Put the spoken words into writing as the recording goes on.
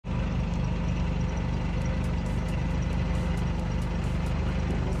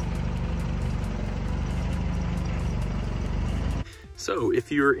So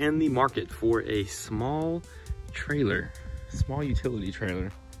if you're in the market for a small trailer, small utility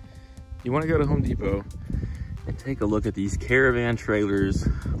trailer, you want to go to Home Depot and take a look at these Karavan trailers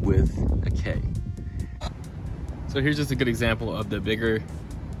with a K. So here's just a good example of the bigger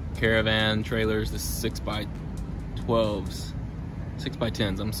Karavan trailers, the 6x12s,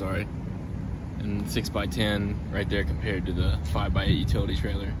 6x10s, I'm sorry, and 6x10 right there compared to the 5x8 utility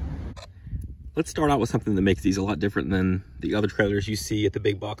trailer. Let's start out with something that makes these a lot different than the other trailers you see at the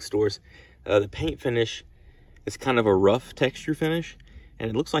big box stores. The paint finish is kind of a rough texture finish, and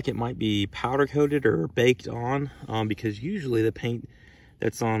it looks like it might be powder coated or baked on, because usually the paint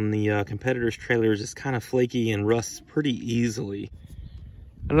that's on the competitors' trailers is kind of flaky and rusts pretty easily.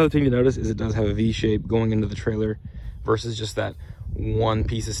 Another thing to notice is it does have a V shape going into the trailer versus just that one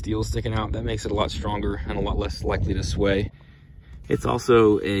piece of steel sticking out. That makes it a lot stronger and a lot less likely to sway. It's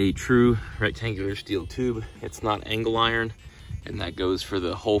also a true rectangular steel tube. It's not angle iron, and that goes for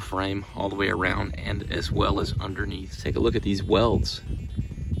the whole frame all the way around and as well as underneath. Take a look at these welds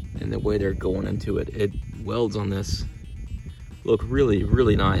and the way they're going into it. It welds on this look really,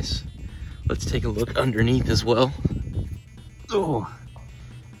 really nice. Let's take a look underneath as well. Oh,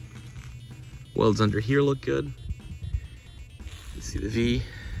 welds under here look good. You see the V,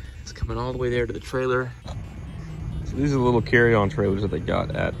 it's coming all the way there to the trailer. So these are the little carry-on trailers that they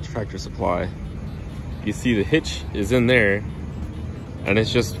got at Tractor Supply. You see the hitch is in there, and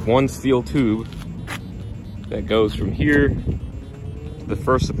it's just one steel tube that goes from here to the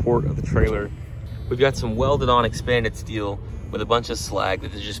first support of the trailer. We've got some welded on expanded steel with a bunch of slag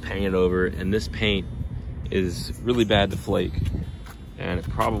that is just painted over, and this paint is really bad to flake, and it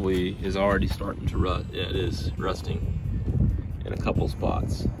probably is already starting to rust. Yeah, it is rusting in a couple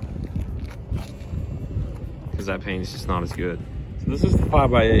spots because that paint is just not as good. So this is the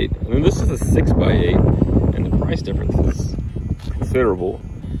 5x8, and then this is a 6x8, and the price difference is considerable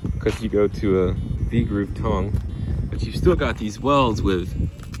because you go to a V-groove tongue, but you've still got these welds with,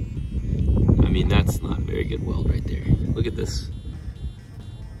 I mean, that's not a very good weld right there. Look at this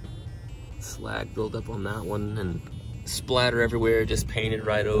slag build up on that one and splatter everywhere, just painted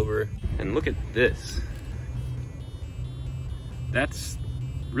right over. And look at this. That's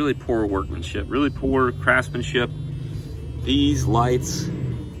really poor workmanship, really poor craftsmanship. These lights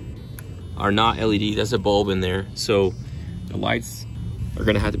are not LED, that's a bulb in there. So the lights are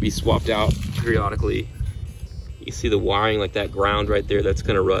gonna have to be swapped out periodically. You see the wiring, like that ground right there, that's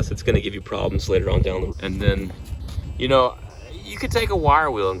gonna rust. It's gonna give you problems later on down the road. And then, you know, you could take a wire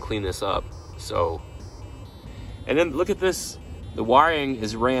wheel and clean this up. So, and then look at this. The wiring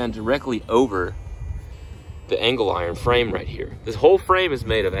is ran directly over the angle iron frame right here. This whole frame is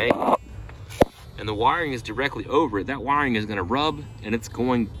made of angle, and the wiring is directly over it. That wiring is gonna rub, and it's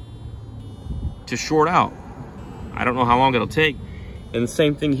going to short out. I don't know how long it'll take. And the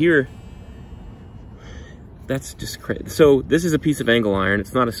same thing here. That's just crazy. So this is a piece of angle iron.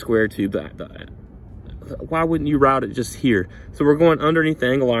 It's not a square tube. Why wouldn't you route it just here? So we're going underneath the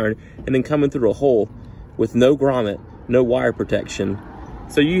angle iron and then coming through a hole with no grommet, no wire protection.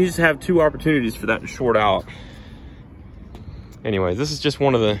 So you just have two opportunities for that to short out. Anyways, this is just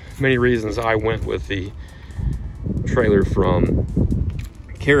one of the many reasons I went with the trailer from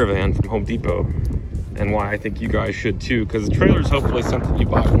Karavan from Home Depot, and why I think you guys should too, because the trailer is hopefully something you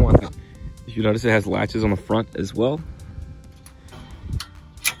buy once. If you notice, it has latches on the front as well.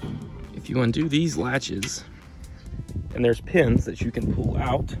 If you undo these latches, and there's pins that you can pull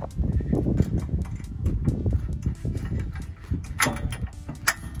out.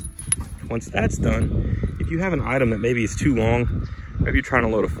 Once that's done, if you have an item that maybe is too long, maybe you're trying to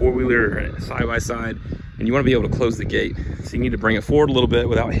load a four-wheeler or a side-by-side, and you want to be able to close the gate, so you need to bring it forward a little bit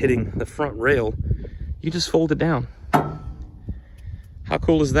without hitting the front rail, you just fold it down. How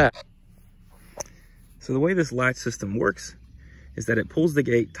cool is that? So the way this latch system works is that it pulls the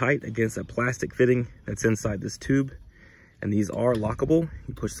gate tight against a plastic fitting that's inside this tube, and these are lockable.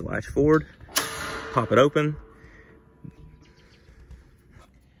 You push the latch forward, pop it open,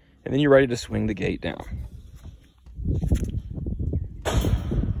 and then you're ready to swing the gate down.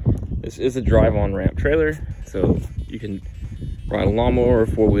 This is a drive-on ramp trailer, so you can ride a lawnmower or a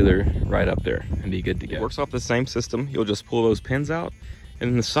four-wheeler right up there and be good to go. It works off the same system. You'll just pull those pins out, and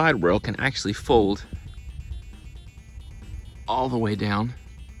then the side rail can actually fold all the way down,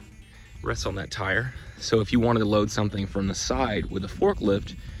 rests on that tire. So if you wanted to load something from the side with a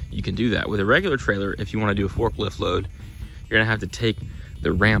forklift, you can do that. With a regular trailer, if you want to do a forklift load, you're gonna have to take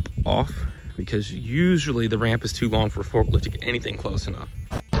the ramp off, because usually the ramp is too long for a forklift to get anything close enough.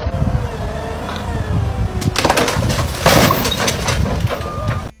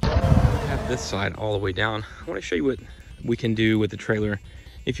 Have this side all the way down. I want to show you what we can do with the trailer,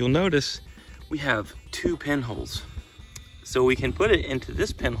 if you'll notice, we have 2 pinholes. So we can put it into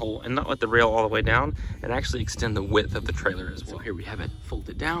this pinhole and not let the rail all the way down and actually extend the width of the trailer as well. So here we have it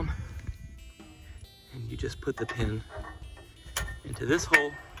folded down, and you just put the pin into this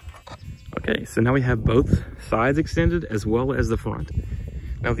hole. Okay, so now we have both sides extended as well as the front.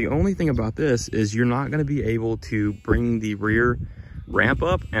 Now the only thing about this is you're not gonna be able to bring the rear ramp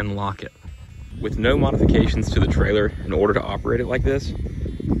up and lock it. With no modifications to the trailer, in order to operate it like this,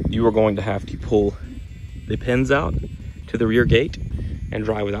 you are going to have to pull the pins out to the rear gate and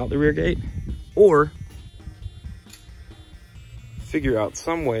drive without the rear gate, or figure out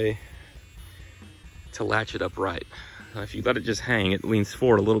some way to latch it up right. Now, if you let it just hang, it leans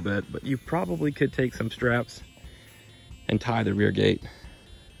forward a little bit, but you probably could take some straps and tie the rear gate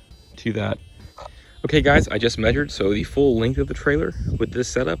to that. Okay guys, I just measured, so the full length of the trailer with this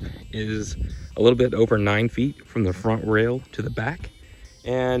setup is a little bit over 9 feet from the front rail to the back,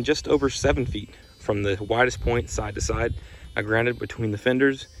 and just over 7 feet from the widest point side to side. Now granted, between the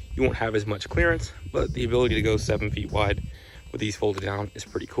fenders, you won't have as much clearance, but the ability to go 7 feet wide with these folded down is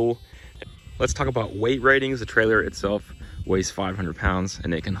pretty cool. Let's talk about weight ratings. The trailer itself weighs 500 pounds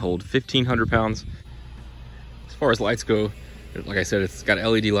and it can hold 1,500 pounds. As far as lights go, like I said, it's got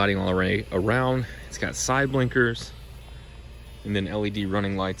LED lighting all around. It's got side blinkers and then LED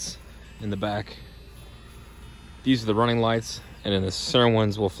running lights in the back. These are the running lights, and then the center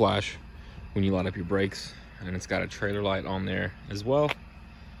ones will flash when you light up your brakes. And it's got a trailer light on there as well.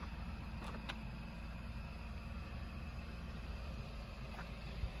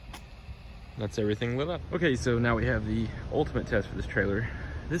 That's everything lit up. Okay, so now we have the ultimate test for this trailer.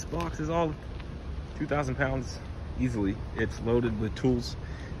 This box is all 2,000 pounds easily. It's loaded with tools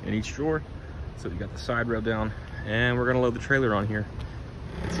in each drawer. So we got the side rail down, and we're gonna load the trailer on here.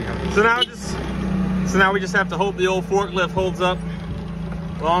 Let's see how. So now we just have to hope the old forklift holds up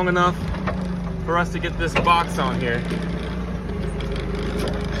long enough for us to get this box on here.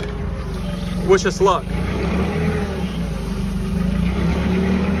 Wish us luck.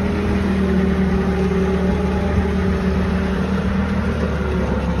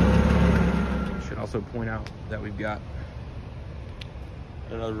 Should also point out that we've got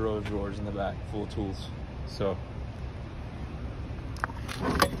another row of drawers in the back full of tools. So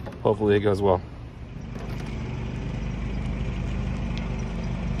hopefully it goes well.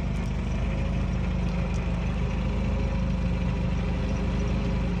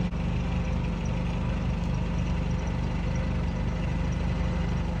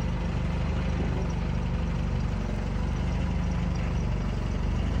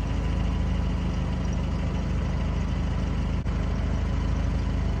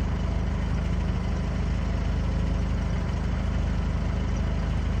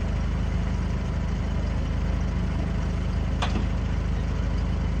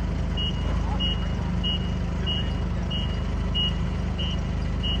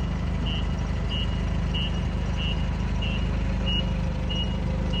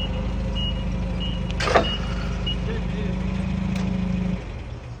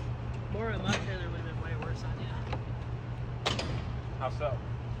 How so?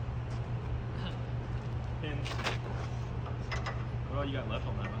 Pins. What all you got left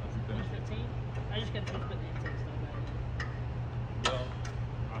on that one? 15? I just got to put the intake stuff back in. Well,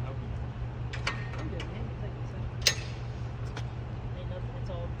 I'll help you. I'm good, man. Take this out. Ain't nothing,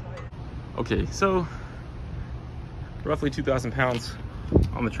 it's all tight. Okay, so roughly 2,000 pounds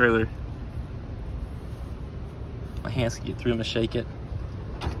on the trailer. My hands can get through them to shake it.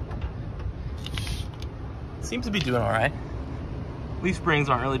 Seems to be doing all right. Leaf springs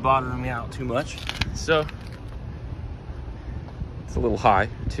aren't really bothering me out too much, so it's a little high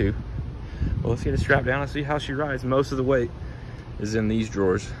too. Well, let's get it strapped down and see how she rides. Most of the weight is in these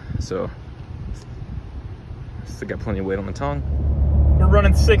drawers, so still got plenty of weight on the tongue. We're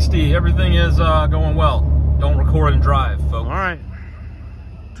running 60. Everything is going well. Don't record and drive, folks. All right,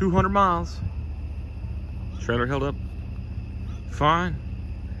 200 miles. Trailer held up fine.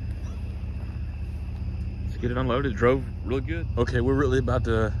 Get it unloaded, drove really good. Okay, we're really about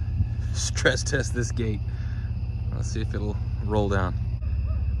to stress test this gate. Let's see if it'll roll down.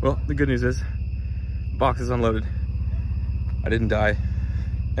 Well, the good news is, box is unloaded. I didn't die,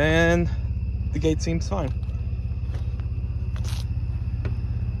 and the gate seems fine.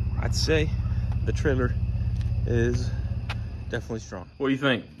 I'd say the trailer is definitely strong. What do you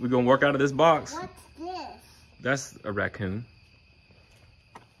think? We gonna work out of this box? What's this? That's a raccoon.